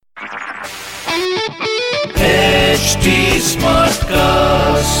HD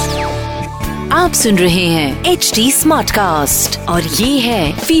Smartcast. आप सुन रहे हैं HD Smartcast और ये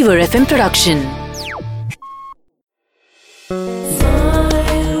है fever FM production.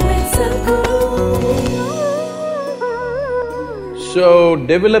 So,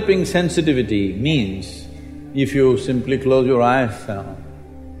 developing sensitivity means if you simply close your eyes,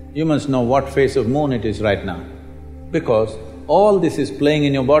 you must know what phase of moon it is right now, because all this is playing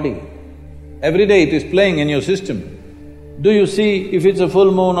in your body. Every day it is playing in your system. Do you see if it's a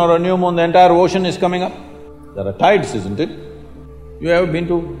full moon or a new moon, the entire ocean is coming up? There are tides, isn't it? You ever been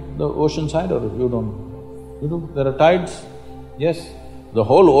to the ocean side or you don't? You do? There are tides? Yes. The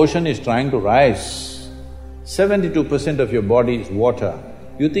whole ocean is trying to rise. 72% of your body is water.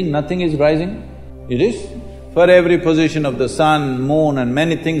 You think nothing is rising? It is. For every position of the sun, moon and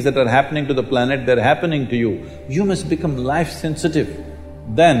many things that are happening to the planet, they're happening to you. You must become life-sensitive.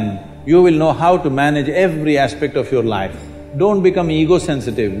 Then you will know how to manage every aspect of your life. Don't become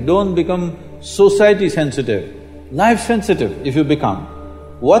ego-sensitive, don't become society-sensitive, life-sensitive if you become.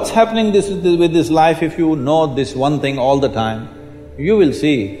 What's happening with this life if you know this one thing all the time? You will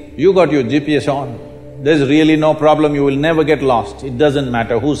see, you got your GPS on. There's really no problem, you will never get lost. It doesn't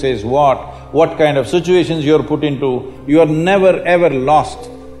matter who says what kind of situations you're put into, you are never ever lost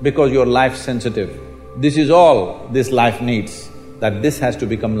because you're life-sensitive. This is all this life needs, that this has to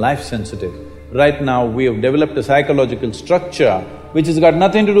become life-sensitive. Right now, we have developed a psychological structure which has got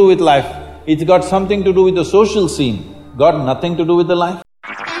nothing to do with life. It's got something to do with the social scene, got nothing to do with the life.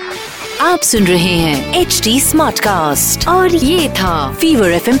 आप सुन रहे हैं HD Smartcast और ये था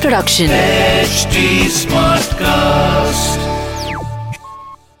fever FM production. HD Smartcast.